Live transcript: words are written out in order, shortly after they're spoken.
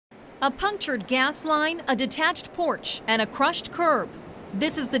A punctured gas line, a detached porch, and a crushed curb.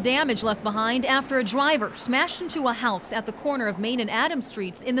 This is the damage left behind after a driver smashed into a house at the corner of Main and Adams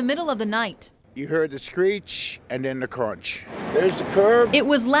Streets in the middle of the night. You heard the screech and then the crunch. There's the curb. It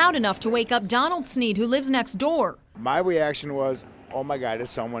was loud enough to wake up Donald Sneed, who lives next door. My reaction was, oh my God, is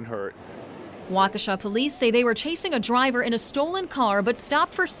someone hurt? Waukesha police say they were chasing a driver in a stolen car but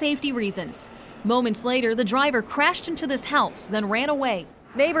stopped for safety reasons. Moments later, the driver crashed into this house, then ran away.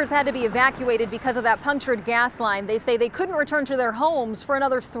 Neighbors had to be evacuated because of that punctured gas line. They say they couldn't return to their homes for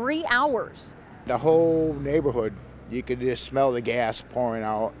another 3 hours. The whole neighborhood, you could just smell the gas pouring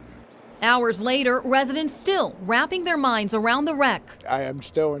out. Hours later, residents still wrapping their minds around the wreck. I am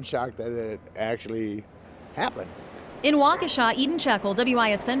still in shock that it actually happened. In Waukesha, Eden Shekel,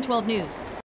 WISN 12 News.